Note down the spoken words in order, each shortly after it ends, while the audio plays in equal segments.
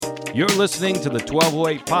You're listening to the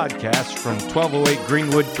 1208 podcast from 1208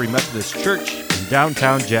 Greenwood Free Methodist Church in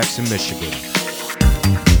downtown Jackson, Michigan.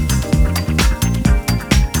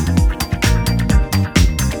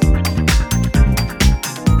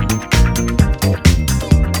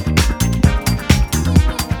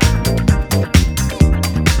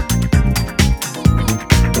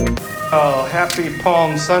 Oh, happy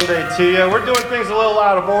Palm Sunday to you. We're doing things a little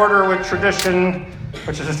out of order with tradition,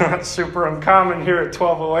 which is not super uncommon here at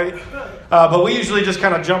 1208. But we usually just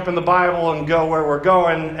kind of jump in the Bible and go where we're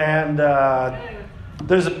going. And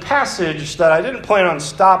there's a passage that I didn't plan on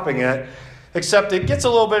stopping at, except it gets a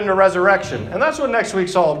little bit into resurrection. And that's what next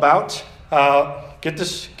week's all about. Get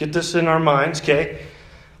this in our minds, okay?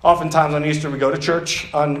 Oftentimes on Easter, we go to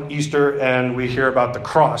church on Easter and we hear about the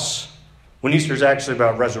cross, when Easter is actually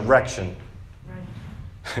about resurrection.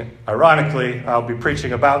 Right. Ironically, I'll be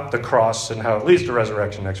preaching about the cross and how it leads to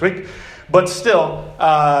resurrection next week. But still,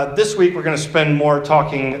 this week we're going to spend more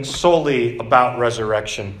talking solely about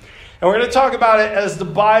resurrection. And we're going to talk about it as the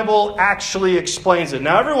Bible actually explains it.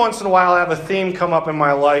 Now, every once in a while I have a theme come up in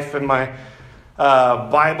my life, in my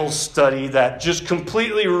Bible study, that just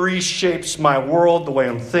completely reshapes my world, the way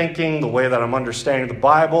I'm thinking, the way that I'm understanding the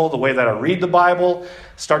Bible, the way that I read the Bible.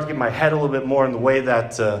 Start to get my head a little bit more in the way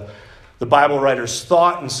that the Bible writers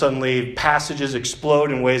thought, and suddenly passages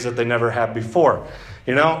explode in ways that they never have before.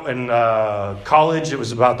 You know, in college, it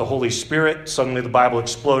was about the Holy Spirit. Suddenly the Bible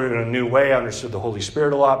exploded in a new way. I understood the Holy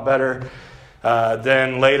Spirit a lot better.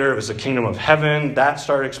 Then later it was the kingdom of heaven. That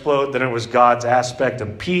started to explode. Then it was God's aspect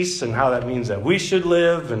of peace and how that means that we should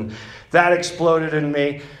live. And that exploded in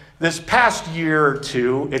me. This past year or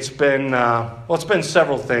two, it's been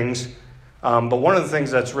several things. But one of the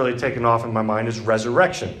things that's really taken off in my mind is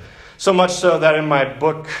resurrection. So much so that in my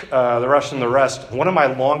book, The Rush and the Rest, one of my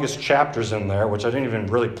longest chapters in there, which I didn't even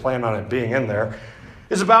really plan on it being in there,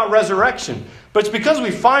 is about resurrection. But it's because we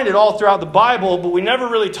find it all throughout the Bible, but we never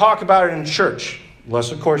really talk about it in church.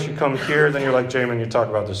 Unless, of course, you come here, then you're like, Jamin, you talk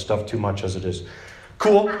about this stuff too much as it is.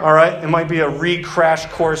 Cool, all right. It might be a re-crash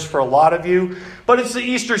course for a lot of you, but it's the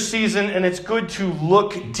Easter season, and it's good to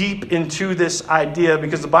look deep into this idea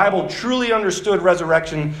because the Bible truly understood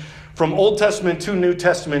resurrection from Old Testament to New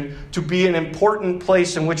Testament to be an important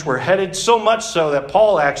place in which we're headed, so much so that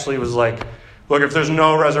Paul actually was like, look, if there's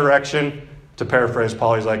no resurrection, to paraphrase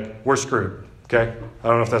Paul, he's like, we're screwed, okay? I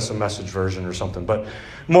don't know if that's the Message version or something, but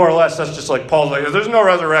more or less, that's just like Paul's like, if there's no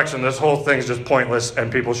resurrection, this whole thing's just pointless,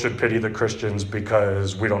 and people should pity the Christians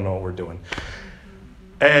because we don't know what we're doing.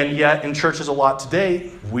 And yet, in churches a lot today,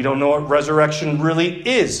 we don't know what resurrection really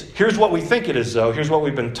is. Here's what we think it is, though. Here's what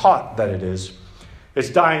we've been taught that it is. It's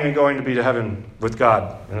dying and going to be to heaven with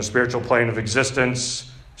God in a spiritual plane of existence,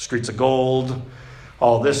 streets of gold,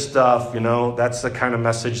 all this stuff, you know. That's the kind of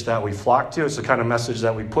message that we flock to. It's the kind of message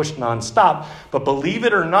that we push nonstop. But believe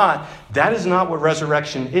it or not, that is not what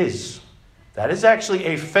resurrection is. That is actually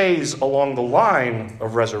a phase along the line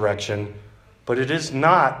of resurrection, but it is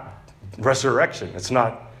not resurrection. It's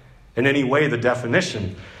not in any way the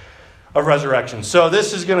definition of resurrection. So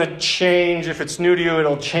this is going to change. If it's new to you,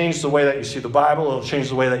 it'll change the way that you see the Bible. It'll change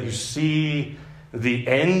the way that you see the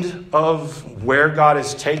end of where God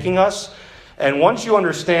is taking us. And once you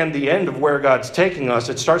understand the end of where God's taking us,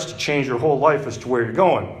 it starts to change your whole life as to where you're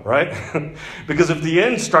going, right? Because if the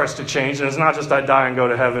end starts to change, and it's not just I die and go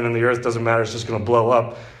to heaven and the earth doesn't matter, it's just going to blow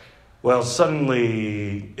up. Well,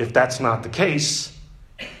 suddenly, if that's not the case,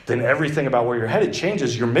 then everything about where you're headed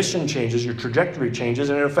changes. Your mission changes, your trajectory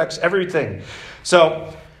changes, and it affects everything.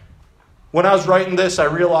 So when I was writing this, I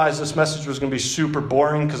realized this message was going to be super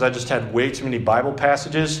boring because I just had way too many Bible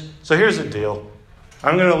passages. So here's the deal.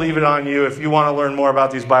 I'm going to leave it on you. If you want to learn more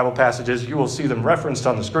about these Bible passages, you will see them referenced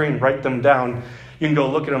on the screen. Write them down. You can go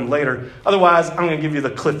look at them later. Otherwise, I'm going to give you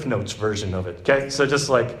the Cliff Notes version of it. Okay? So just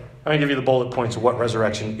like, I'm going to give you the bullet points of what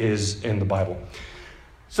resurrection is in the Bible.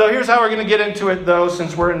 So here's how we're going to get into it, though,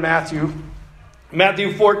 since we're in Matthew.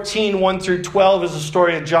 Matthew 14, 1 through 12 is the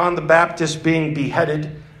story of John the Baptist being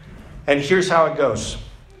beheaded. And here's how it goes.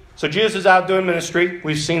 So Jesus is out doing ministry.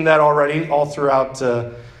 We've seen that already all throughout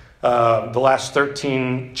the last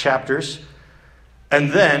 13 chapters. And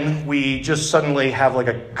then we just suddenly have like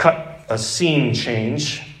a scene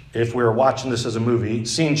change. If we were watching this as a movie,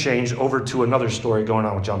 scene change over to another story going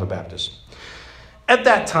on with John the Baptist. At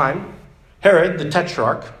that time, Herod, the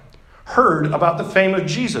tetrarch, heard about the fame of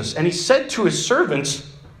Jesus, and he said to his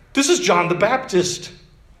servants, "This is John the Baptist.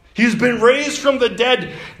 He has been raised from the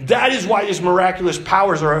dead. That is why his miraculous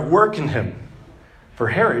powers are at work in him." For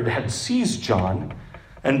Herod had seized John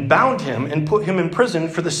and bound him and put him in prison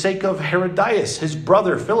for the sake of Herodias, his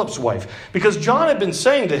brother Philip's wife, because John had been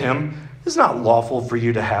saying to him, "It's not lawful for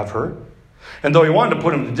you to have her." And though he wanted to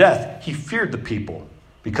put him to death, he feared the people,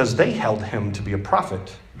 because they held him to be a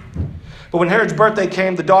prophet. But when Herod's birthday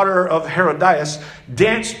came, the daughter of Herodias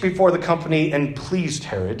danced before the company and pleased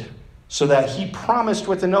Herod, so that he promised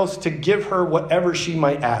with an oath to give her whatever she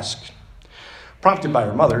might ask. Prompted by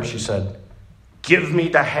her mother, she said, "Give me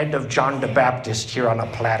the head of John the Baptist here on a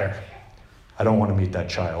platter." I don't want to meet that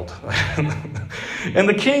child. And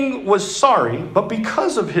the king was sorry, but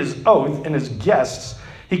because of his oath and his guests,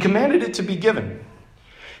 he commanded it to be given.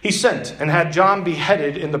 He sent and had John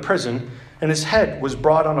beheaded in the prison, and his head was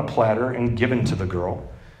brought on a platter and given to the girl,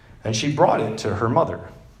 and she brought it to her mother.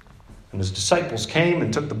 And his disciples came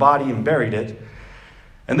and took the body and buried it,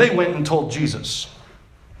 and they went and told Jesus.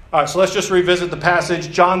 All right, so let's just revisit the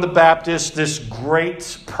passage. John the Baptist, this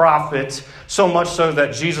great prophet, so much so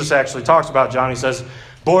that Jesus actually talks about John. He says,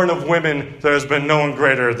 "Born of women, there has been no one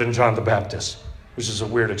greater than John the Baptist," which is a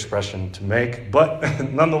weird expression to make.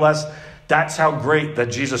 But nonetheless, that's how great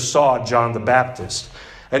that Jesus saw John the Baptist.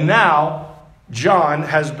 And now, John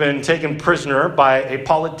has been taken prisoner by a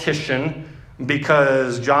politician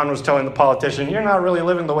because John was telling the politician, "You're not really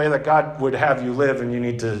living the way that God would have you live, and you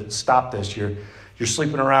need to stop this. You're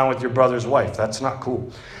sleeping around with your brother's wife. That's not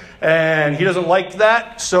cool." And he doesn't like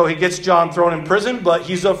that, so he gets John thrown in prison, but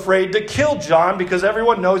he's afraid to kill John because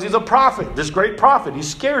everyone knows he's a prophet, this great prophet. He's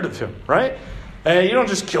scared of him, right? And you don't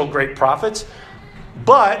just kill great prophets.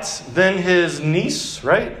 But then his niece,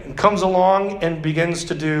 right, comes along and begins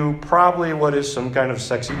to do probably what is some kind of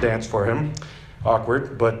sexy dance for him.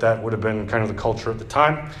 Awkward, but that would have been kind of the culture at the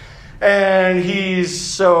time. And he's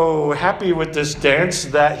so happy with this dance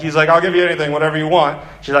that he's like, "I'll give you anything, whatever you want."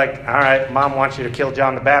 She's like, "All right, Mom wants you to kill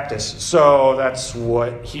John the Baptist." So that's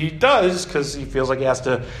what he does because he feels like he has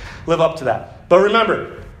to live up to that. But remember,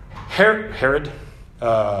 Herod,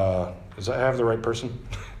 I have the right person?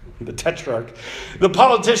 The tetrarch. The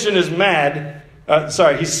politician is mad.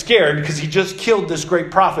 He's scared because he just killed this great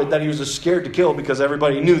prophet that he was scared to kill because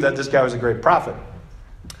everybody knew that this guy was a great prophet.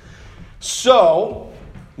 So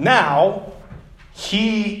now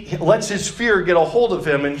he lets his fear get a hold of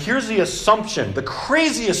him, and here's the assumption, the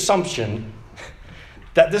crazy assumption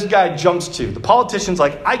that this guy jumps to. The politician's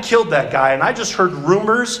like, "I killed that guy, and I just heard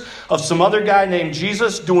rumors of some other guy named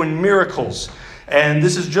Jesus doing miracles. And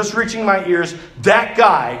this is just reaching my ears. That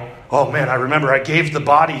guy, oh man, I remember I gave the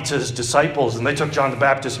body to his disciples, and they took John the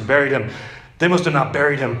Baptist and buried him. They must have not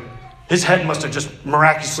buried him. His head must have just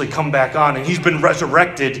miraculously come back on, and he's been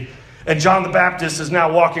resurrected. And John the Baptist is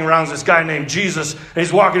now walking around as this guy named Jesus, and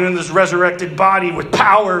he's walking in this resurrected body with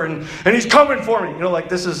power, and he's coming for me."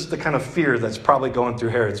 This is the kind of fear that's probably going through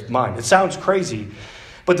Herod's mind. It sounds crazy,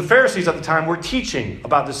 but the Pharisees at the time were teaching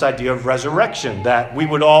about this idea of resurrection, that we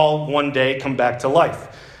would all one day come back to life.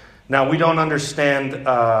 Now, we don't understand,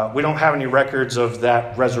 we don't have any records of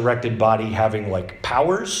that resurrected body having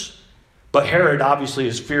powers, but Herod, obviously,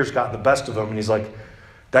 his fears got the best of him, and he's like,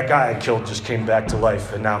 "That guy I killed just came back to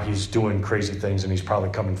life, and now he's doing crazy things, and he's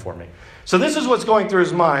probably coming for me." So this is what's going through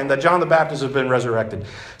his mind, that John the Baptist has been resurrected.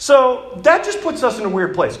 So that just puts us in a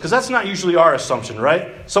weird place, because that's not usually our assumption,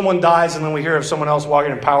 right? Someone dies, and then we hear of someone else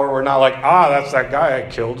walking in power. We're not like, that's that guy I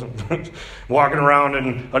killed, walking around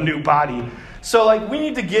in a new body. So we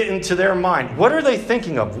need to get into their mind. What are they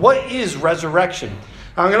thinking of? What is resurrection?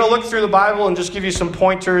 I'm going to look through the Bible and just give you some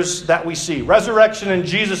pointers that we see. Resurrection in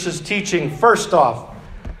Jesus' teaching, first off.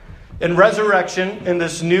 In resurrection, in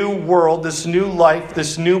this new world, this new life,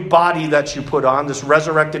 this new body that you put on, this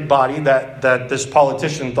resurrected body that this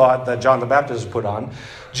politician thought that John the Baptist put on,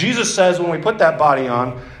 Jesus says when we put that body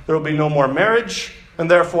on, there will be no more marriage, and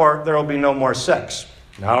therefore there will be no more sex.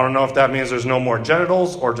 Now, I don't know if that means there's no more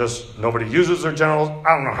genitals or just nobody uses their genitals.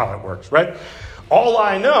 I don't know how that works, right? All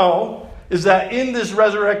I know is that in this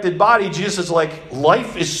resurrected body, Jesus is like,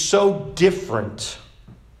 life is so different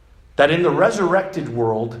that in the resurrected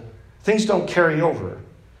world, things don't carry over.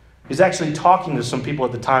 He's actually talking to some people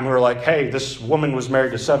at the time who are like, "Hey, this woman was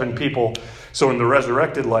married to 7 people. So in the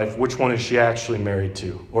resurrected life, which one is she actually married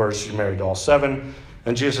to? Or is she married to all 7?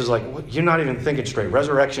 And Jesus is like, "You're not even thinking straight.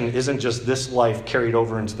 Resurrection isn't just this life carried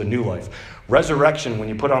over into the new life. Resurrection, when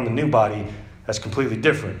you put on the new body, that's completely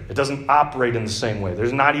different. It doesn't operate in the same way.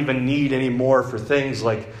 There's not even need anymore for things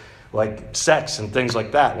like sex and things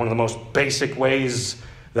like that. One of the most basic ways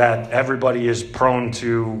that everybody is prone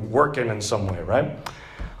to working in some way, right?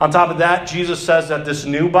 On top of that, Jesus says that this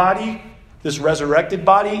new body, this resurrected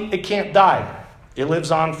body, it can't die. It lives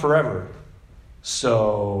on forever.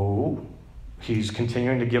 So he's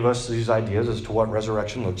continuing to give us these ideas as to what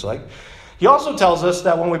resurrection looks like. He also tells us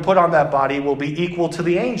that when we put on that body, we'll be equal to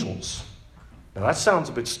the angels. Now that sounds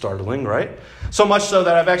a bit startling, right? So much so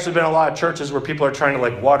that I've actually been in a lot of churches where people are trying to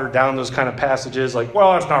like water down those kind of passages. Like,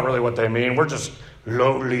 well, that's not really what they mean. We're just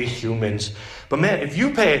lowly humans. But man, if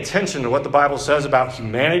you pay attention to what the Bible says about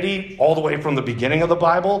humanity all the way from the beginning of the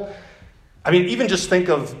Bible, I mean, even just think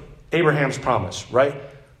of Abraham's promise, right?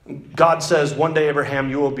 God says, one day, Abraham,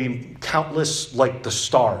 you will be countless like the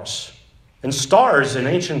stars. And stars in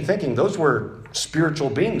ancient thinking, those were spiritual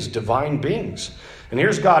beings, divine beings. And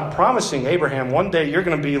here's God promising Abraham, one day you're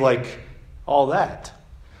going to be like all that.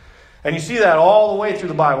 And you see that all the way through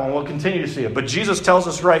the Bible, and we'll continue to see it. But Jesus tells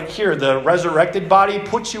us right here, the resurrected body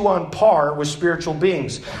puts you on par with spiritual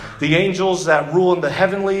beings. The angels that rule in the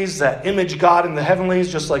heavenlies, that image God in the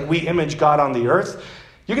heavenlies, just like we image God on the earth,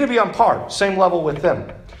 you're going to be on par, same level with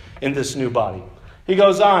them in this new body. He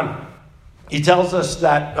goes on. He tells us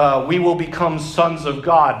that we will become sons of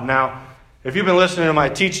God. Now, if you've been listening to my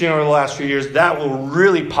teaching over the last few years, that will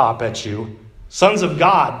really pop at you. Sons of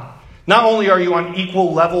God. Not only are you on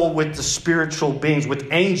equal level with the spiritual beings,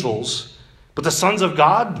 with angels, but the sons of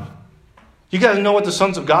God. You guys know what the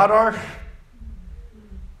sons of God are?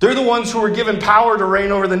 They're the ones who were given power to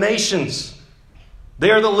reign over the nations. They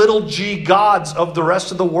are the little g gods of the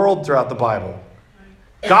rest of the world throughout the Bible.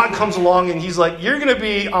 God comes along and he's like, you're going to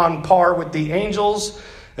be on par with the angels.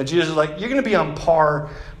 And Jesus is like, you're going to be on par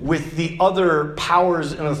with the other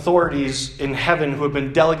powers and authorities in heaven who have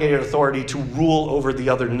been delegated authority to rule over the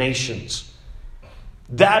other nations.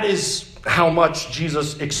 That is how much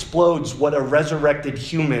Jesus explodes what a resurrected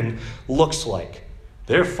human looks like.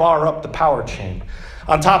 They're far up the power chain.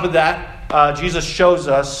 On top of that, Jesus shows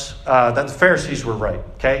us that the Pharisees were right.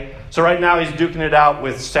 Okay? So right now he's duking it out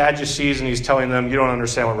with Sadducees and he's telling them, you don't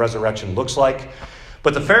understand what resurrection looks like.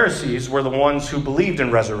 But the Pharisees were the ones who believed in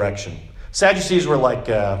resurrection. Sadducees were like,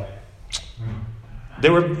 they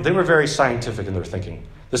were very scientific in their thinking.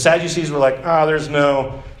 The Sadducees were like, there's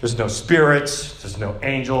no spirits, there's no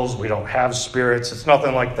angels, we don't have spirits, it's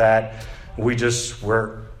nothing like that.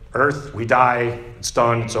 We're earth, we die, it's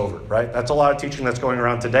done, it's over, right? That's a lot of teaching that's going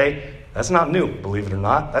around today. That's not new, believe it or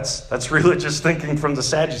not. That's religious thinking from the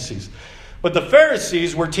Sadducees. But the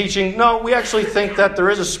Pharisees were teaching, no, we actually think that there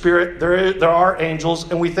is a spirit, there are angels,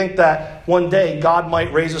 and we think that one day God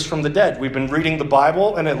might raise us from the dead. We've been reading the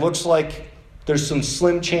Bible, and it looks like there's some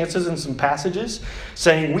slim chances in some passages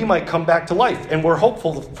saying we might come back to life, and we're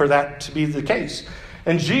hopeful for that to be the case.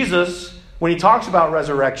 And Jesus, when he talks about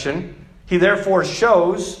resurrection, he therefore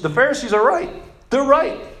shows the Pharisees are right. They're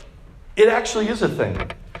right. It actually is a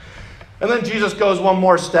thing. And then Jesus goes one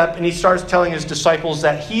more step and he starts telling his disciples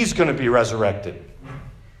that he's going to be resurrected.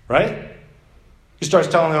 Right? He starts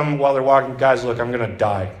telling them while they're walking, guys, look, I'm going to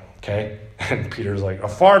die. Okay? And Peter's like,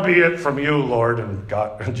 far be it from you, Lord.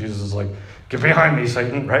 And Jesus is like, get behind me,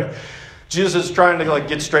 Satan. Right? Jesus is trying to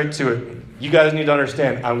get straight to it. You guys need to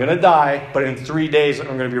understand, I'm going to die, but in 3 days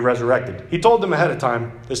I'm going to be resurrected. He told them ahead of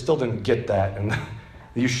time. They still didn't get that. And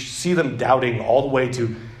you see them doubting all the way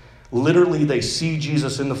to literally, they see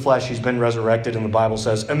Jesus in the flesh. He's been resurrected, and the Bible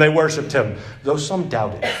says, and they worshipped him, though some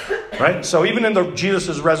doubted. Right? So even in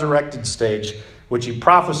Jesus' resurrected stage, which he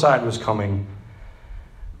prophesied was coming,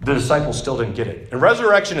 the disciples still didn't get it. And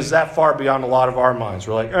resurrection is that far beyond a lot of our minds.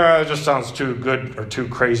 We're like, it just sounds too good or too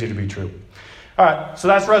crazy to be true. All right, so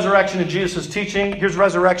that's resurrection in Jesus' teaching. Here's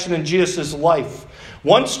resurrection in Jesus' life.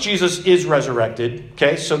 Once Jesus is resurrected,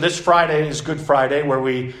 okay, so this Friday is Good Friday, where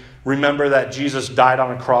we remember that Jesus died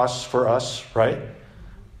on a cross for us, right?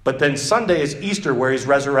 But then Sunday is Easter, where he's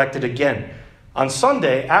resurrected again. On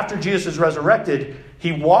Sunday, after Jesus is resurrected,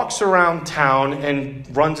 he walks around town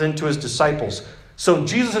and runs into his disciples. So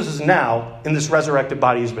Jesus is now in this resurrected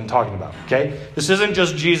body he's been talking about, okay? This isn't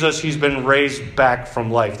just Jesus, he's been raised back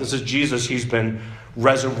from life. This is Jesus, he's been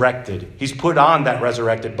resurrected. He's put on that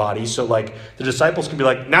resurrected body so the disciples can be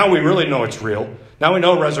like, now we really know it's real. Now we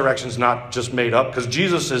know resurrection's not just made up because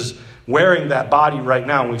Jesus is wearing that body right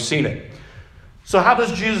now and we've seen it. So how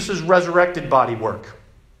does Jesus' resurrected body work?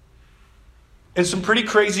 In some pretty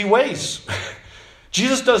crazy ways.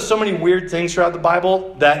 Jesus does so many weird things throughout the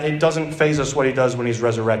Bible that it doesn't faze us what he does when he's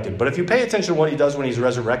resurrected. But if you pay attention to what he does when he's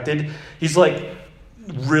resurrected, he's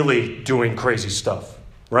really doing crazy stuff,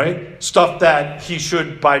 right? Stuff that he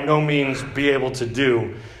should by no means be able to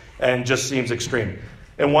do and just seems extreme.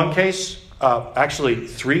 In one case, actually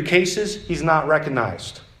 3 cases, he's not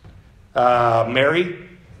recognized. Mary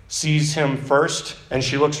sees him first and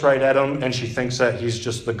she looks right at him and she thinks that he's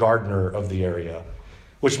just the gardener of the area.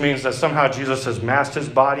 Which means that somehow Jesus has masked his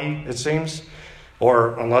body, it seems.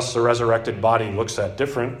 Or unless the resurrected body looks that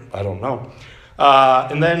different, I don't know.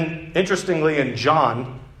 And then, interestingly, in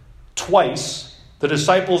John, twice, The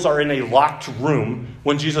disciples are in a locked room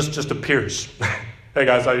when Jesus just appears. Hey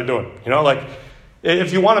guys, how you doing? Like,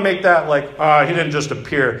 if you want to make that like, he didn't just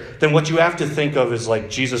appear, then what you have to think of is like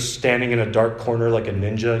Jesus standing in a dark corner like a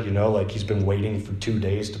ninja, like he's been waiting for 2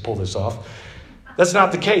 days to pull this off. That's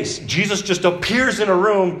not the case. Jesus just appears in a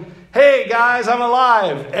room. Hey guys, I'm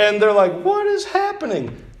alive. And they're like, what is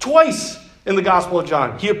happening? Twice in the Gospel of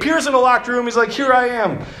John. He appears in a locked room. He's like, here I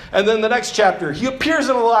am. And then the next chapter, he appears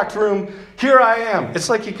in a locked room. Here I am. It's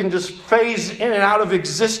like he can just phase in and out of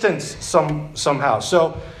existence somehow.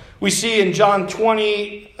 So we see in John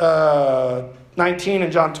 20, 19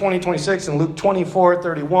 and John 20, 26 and Luke 24,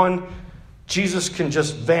 31, Jesus can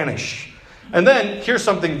just vanish. And then here's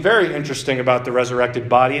something very interesting about the resurrected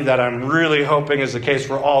body that I'm really hoping is the case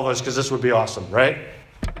for all of us, because this would be awesome, right?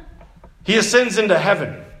 He ascends into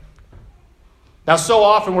heaven. Now, so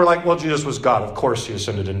often we're like, well, Jesus was God. Of course he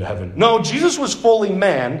ascended into heaven. No, Jesus was fully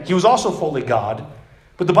man. He was also fully God.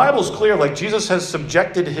 But the Bible is clear, like Jesus has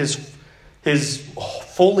subjected his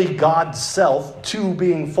fully God self to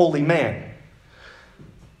being fully man.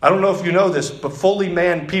 I don't know if you know this, but fully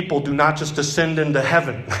man people do not just ascend into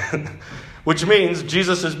heaven. Which means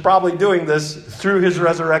Jesus is probably doing this through his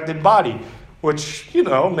resurrected body. Which,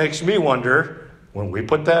 makes me wonder, when we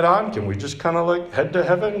put that on, can we just kind of like head to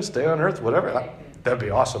heaven and stay on earth? Whatever. That'd be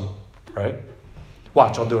awesome, right?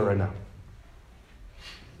 Watch, I'll do it right now.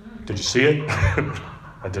 Did you see it?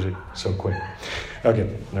 I did it so quick.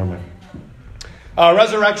 Okay, never mind.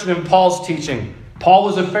 Resurrection in Paul's teaching. Paul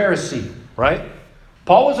was a Pharisee, right?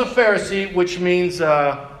 Paul was a Pharisee, which means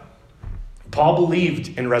Paul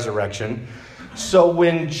believed in resurrection. So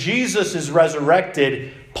when Jesus is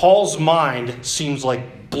resurrected, Paul's mind seems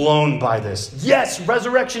like blown by this. Yes,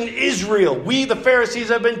 resurrection is real. We, the Pharisees,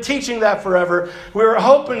 have been teaching that forever. We were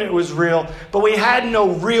hoping it was real, but we had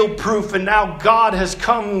no real proof, and now God has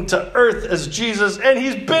come to earth as Jesus, and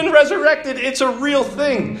he's been resurrected. It's a real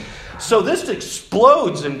thing. So this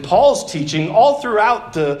explodes in Paul's teaching all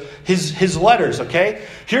throughout his letters, okay?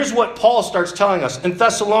 Here's what Paul starts telling us. In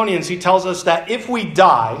Thessalonians, he tells us that if we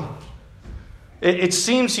die, it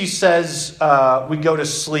seems he says we go to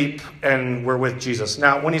sleep and we're with Jesus.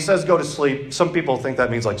 Now, when he says go to sleep, some people think that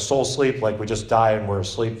means like soul sleep, like we just die and we're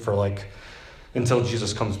asleep for like until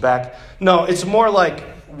Jesus comes back. No, it's more like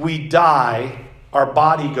we die, our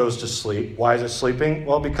body goes to sleep. Why is it sleeping?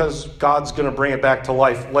 Well, because God's going to bring it back to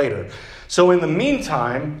life later. So in the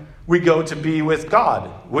meantime, we go to be with God,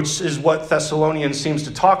 which is what Thessalonians seems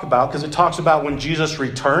to talk about, because it talks about when Jesus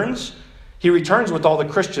returns. He returns with all the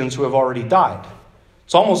Christians who have already died.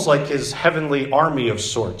 It's almost like his heavenly army of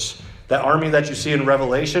sorts. That army that you see in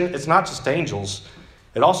Revelation, it's not just angels.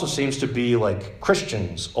 It also seems to be like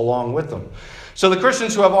Christians along with them. So the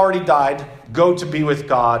Christians who have already died go to be with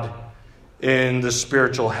God in the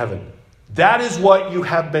spiritual heaven. That is what you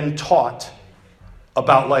have been taught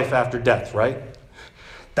about life after death, right?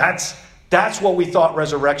 That's what we thought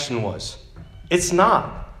resurrection was. It's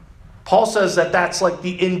not. Paul says that that's like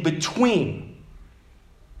the in-between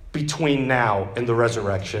between now and the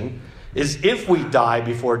resurrection, is if we die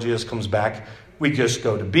before Jesus comes back, we just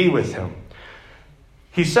go to be with him.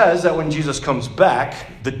 He says that when Jesus comes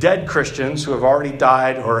back, the dead Christians who have already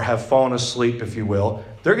died or have fallen asleep, if you will,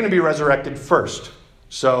 they're going to be resurrected first.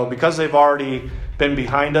 So because they've already been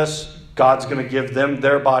behind us, God's going to give them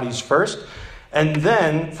their bodies first. And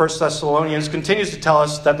then 1 Thessalonians continues to tell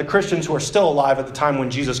us that the Christians who are still alive at the time when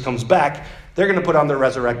Jesus comes back, they're going to put on their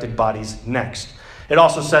resurrected bodies next. It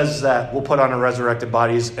also says that we'll put on our resurrected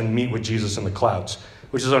bodies and meet with Jesus in the clouds,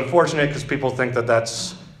 which is unfortunate because people think that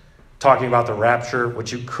that's talking about the rapture,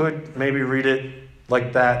 which you could maybe read it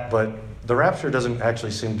like that, but the rapture doesn't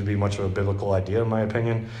actually seem to be much of a biblical idea, in my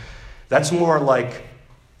opinion. That's more like,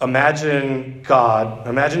 imagine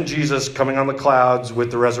Jesus coming on the clouds with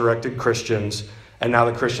the resurrected Christians, and now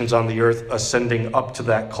the Christians on the earth ascending up to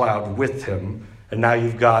that cloud with him. And now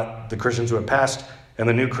you've got the Christians who have passed and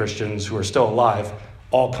the new Christians who are still alive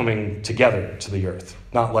all coming together to the earth.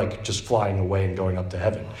 Not like just flying away and going up to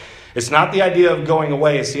heaven. It's not the idea of going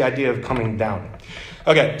away, it's the idea of coming down.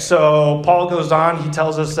 Okay, so Paul goes on. He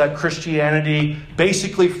tells us that Christianity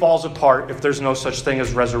basically falls apart if there's no such thing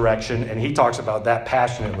as resurrection, and he talks about that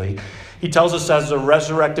passionately. He tells us that the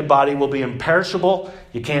resurrected body will be imperishable.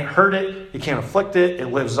 You can't hurt it. You can't afflict it. It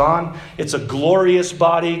lives on. It's a glorious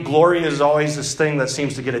body. Glory is always this thing that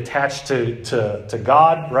seems to get attached to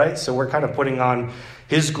God, right? So we're kind of putting on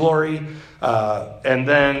his glory. And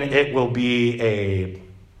then it will be a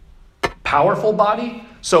powerful body.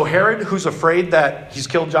 So Herod, who's afraid that he's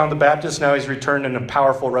killed John the Baptist, now he's returned in a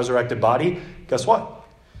powerful resurrected body. Guess what?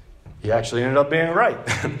 He actually ended up being right.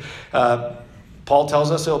 Paul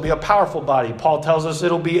tells us it'll be a powerful body. Paul tells us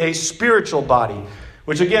it'll be a spiritual body,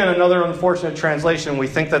 which again, another unfortunate translation. We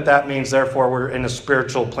think that means, therefore, we're in a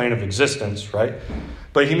spiritual plane of existence, right?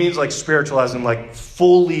 But he means like spiritual as in like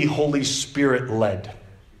fully Holy Spirit led,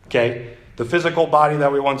 okay? The physical body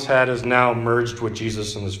that we once had is now merged with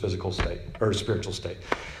Jesus in this physical state, or spiritual state.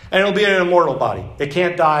 And it'll be an immortal body. It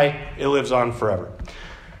can't die. It lives on forever.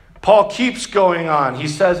 Paul keeps going on. He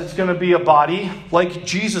says it's going to be a body like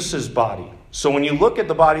Jesus' body. So when you look at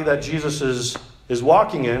the body that Jesus is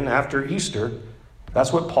walking in after Easter,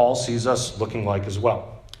 that's what Paul sees us looking like as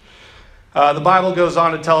well. The Bible goes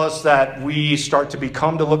on to tell us that we start to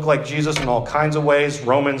become to look like Jesus in all kinds of ways.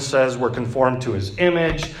 Romans says we're conformed to his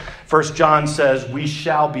image. 1 John says we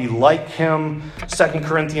shall be like him. 2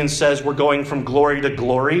 Corinthians says we're going from glory to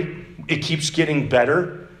glory. It keeps getting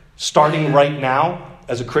better. Starting right now,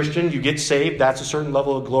 as a Christian, you get saved. That's a certain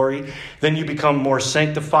level of glory. Then you become more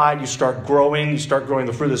sanctified. You start growing. You start growing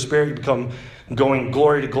the fruit of the Spirit. You become going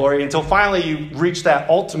glory to glory until finally you reach that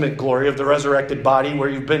ultimate glory of the resurrected body where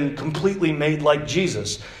you've been completely made like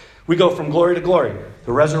Jesus. We go from glory to glory.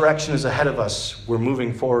 The resurrection is ahead of us. We're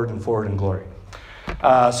moving forward in glory.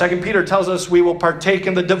 2 Peter tells us we will partake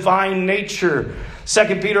in the divine nature. 2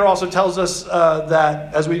 Peter also tells us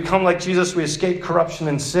that as we become like Jesus, we escape corruption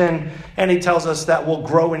and sin. And he tells us that we'll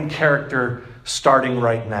grow in character starting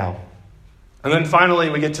right now. And then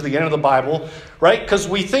finally, we get to the end of the Bible, right? Because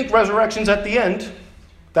we think resurrection's at the end.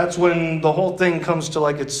 That's when the whole thing comes to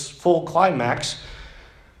like its full climax.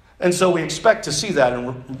 And so we expect to see that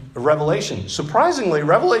in Revelation. Surprisingly,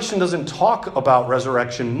 Revelation doesn't talk about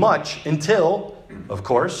resurrection much until, of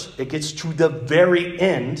course, it gets to the very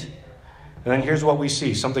end. And then here's what we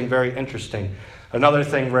see, something very interesting. Another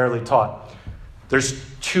thing rarely taught. There's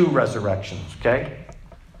two resurrections, okay?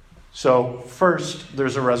 So first,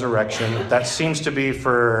 there's a resurrection that seems to be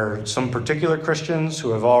for some particular Christians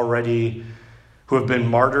who have been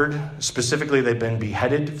martyred. Specifically, they've been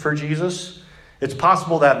beheaded for Jesus. It's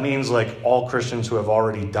possible that means like all Christians who have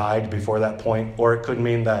already died before that point, or it could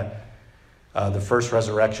mean that the first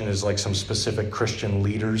resurrection is like some specific Christian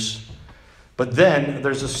leaders. But then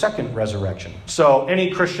there's a second resurrection. So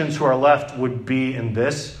any Christians who are left would be in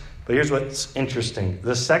this. But here's what's interesting.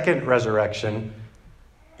 The second resurrection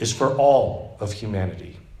is for all of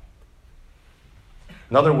humanity.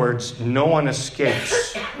 In other words, no one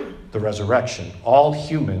escapes the resurrection. All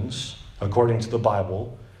humans, according to the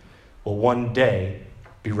Bible, will one day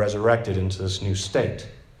be resurrected into this new state.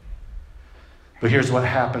 But here's what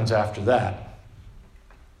happens after that.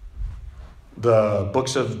 The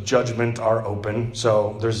books of judgment are open.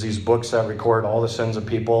 So there's these books that record all the sins of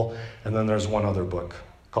people. And then there's one other book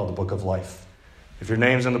called the Book of Life. If your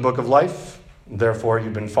name's in the Book of Life, therefore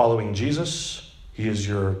you've been following Jesus, he is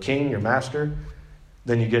your king, your master,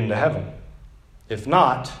 then you get into heaven. If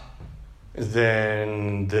not,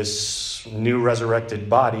 then this new resurrected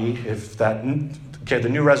body, the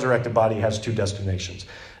new resurrected body has two destinations.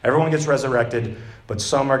 Everyone gets resurrected, but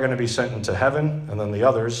some are going to be sent into heaven, and then the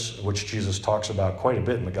others, which Jesus talks about quite a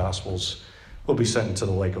bit in the Gospels, will be sent into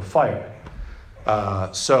the lake of fire.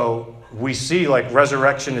 So we see like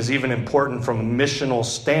resurrection is even important from a missional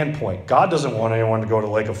standpoint. God doesn't want anyone to go to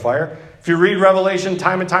the lake of fire. If you read Revelation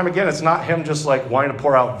time and time again, it's not him just like wanting to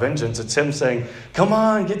pour out vengeance. It's him saying, come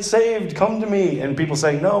on, get saved, come to me. And people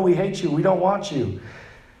say, no, we hate you, we don't want you.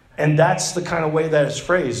 And that's the kind of way that it's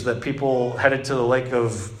phrased, that people headed to the lake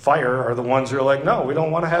of fire are the ones who are like, no, we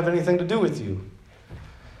don't want to have anything to do with you.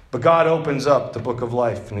 But God opens up the Book of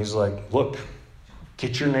Life and he's like, look,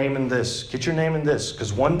 get your name in this,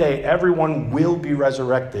 because one day everyone will be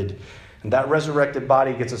resurrected, and that resurrected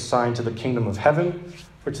body gets assigned to the kingdom of heaven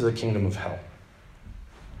or to the kingdom of hell.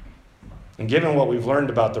 And given what we've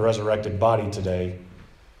learned about the resurrected body today,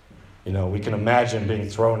 we can imagine being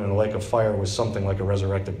thrown in a lake of fire with something like a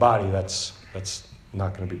resurrected body. That's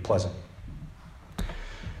not going to be pleasant.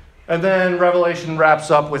 And then Revelation wraps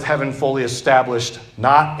up with heaven fully established,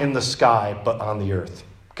 not in the sky, but on the earth.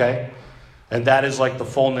 Okay? And that is like the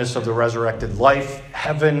fullness of the resurrected life,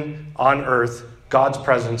 heaven on earth, God's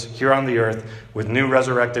presence here on the earth with new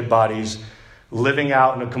resurrected bodies, living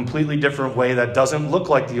out in a completely different way that doesn't look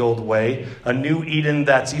like the old way, a new Eden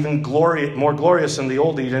that's even more glorious than the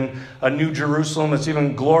old Eden, a new Jerusalem that's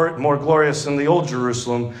even more glorious than the old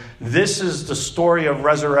Jerusalem. This is the story of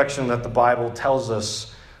resurrection that the Bible tells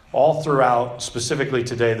us all throughout, specifically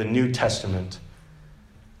today, the New Testament.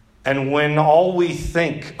 And when all we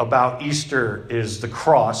think about Easter is the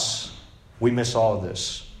cross, we miss all of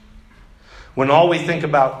this. When all we think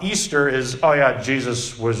about Easter is, oh yeah,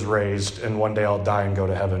 Jesus was raised and one day I'll die and go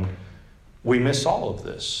to heaven, we miss all of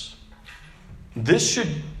this. this should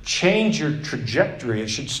change your trajectory. It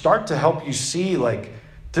should start to help you see, like,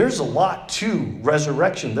 there's a lot to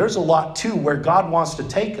resurrection. There's a lot to where God wants to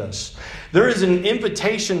take us. There is an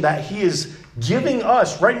invitation that he is giving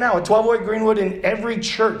us right now at 1208 Greenwood, in every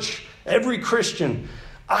church, every Christian.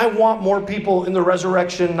 I want more people in the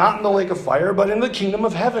resurrection, not in the lake of fire, but in the kingdom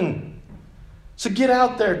of heaven. So get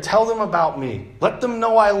out there, tell them about me. Let them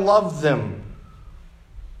know I love them.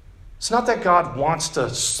 It's not that God wants to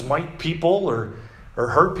smite people or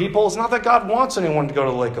hurt people. It's not that God wants anyone to go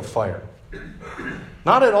to the lake of fire.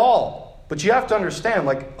 Not at all. But you have to understand,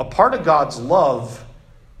 like, a part of God's love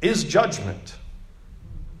is judgment.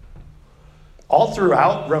 All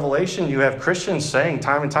throughout Revelation, you have Christians saying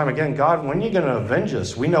time and time again, God, when are you going to avenge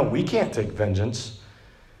us? We know we can't take vengeance.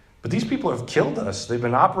 But these people have killed us. They've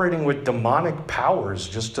been operating with demonic powers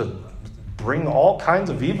just to bring all kinds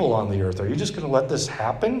of evil on the earth. Are you just going to let this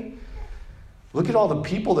happen? Look at all the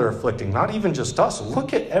people they're afflicting, not even just us.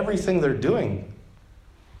 Look at everything they're doing.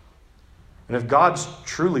 And if God's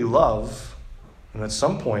truly love, and at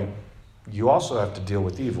some point, you also have to deal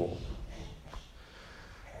with evil.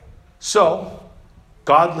 So,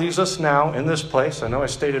 God leaves us now in this place. I know I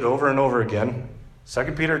stated over and over again. 2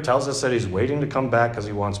 Peter tells us that he's waiting to come back because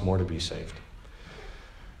he wants more to be saved.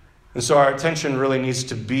 And so our attention really needs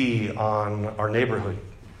to be on our neighborhood.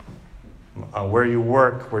 Where you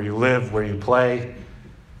work, where you live, where you play.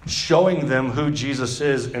 Showing them who Jesus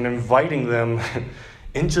is and inviting them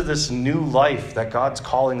into this new life that God's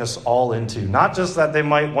calling us all into. Not just that they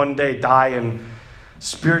might one day die and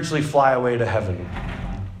spiritually fly away to heaven,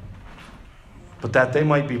 but that they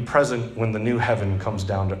might be present when the new heaven comes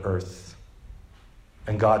down to earth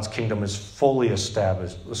and God's kingdom is fully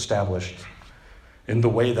established in the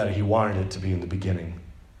way that he wanted it to be in the beginning.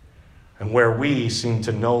 And where we seem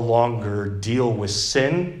to no longer deal with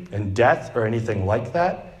sin and death or anything like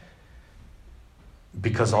that,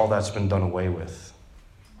 because all that's been done away with.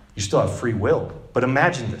 You still have free will. But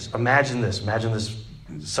imagine this,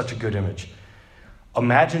 such a good image.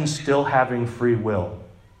 Imagine still having free will,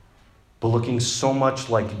 but looking so much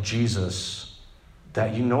like Jesus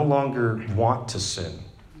that you no longer want to sin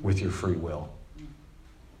with your free will.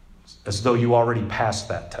 As though you already passed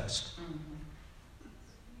that test.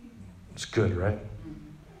 It's good, right?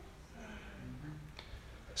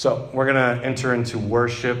 So we're going to enter into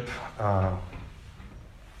worship.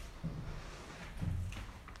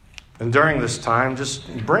 And during this time,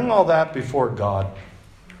 just bring all that before God.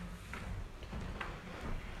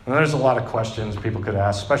 And there's a lot of questions people could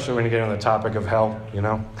ask, especially when you get on the topic of hell, you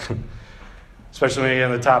know? Especially when you get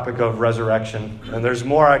on the topic of resurrection. And there's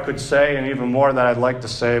more I could say and even more that I'd like to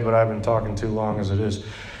say, but I've been talking too long as it is.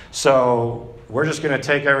 So we're just going to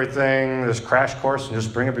take everything, this crash course, and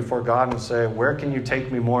just bring it before God and say, where can you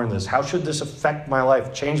take me more in this? How should this affect my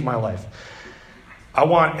life, change my life? I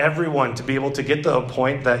want everyone to be able to get to a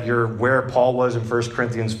point that you're where Paul was in 1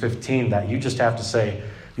 Corinthians 15, that you just have to say,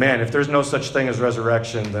 man, if there's no such thing as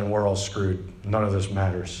resurrection, then we're all screwed. None of this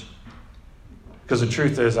matters. Because the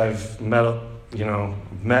truth is, I've met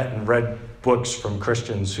and read books from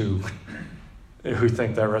Christians who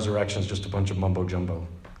think that resurrection is just a bunch of mumbo jumbo,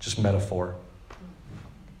 just metaphor.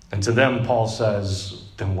 And to them, Paul says,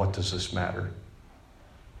 then what does this matter?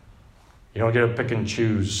 You don't get to pick and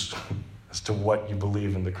choose as to what you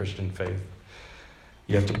believe in the Christian faith.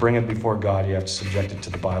 You have to bring it before God. You have to subject it to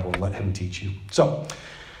the Bible and let him teach you. So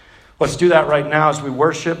let's do that right now as we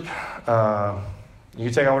worship. You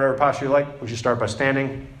can take on whatever posture you like. Would you start by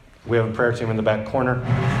standing? We have a prayer team in the back corner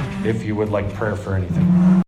if you would like prayer for anything.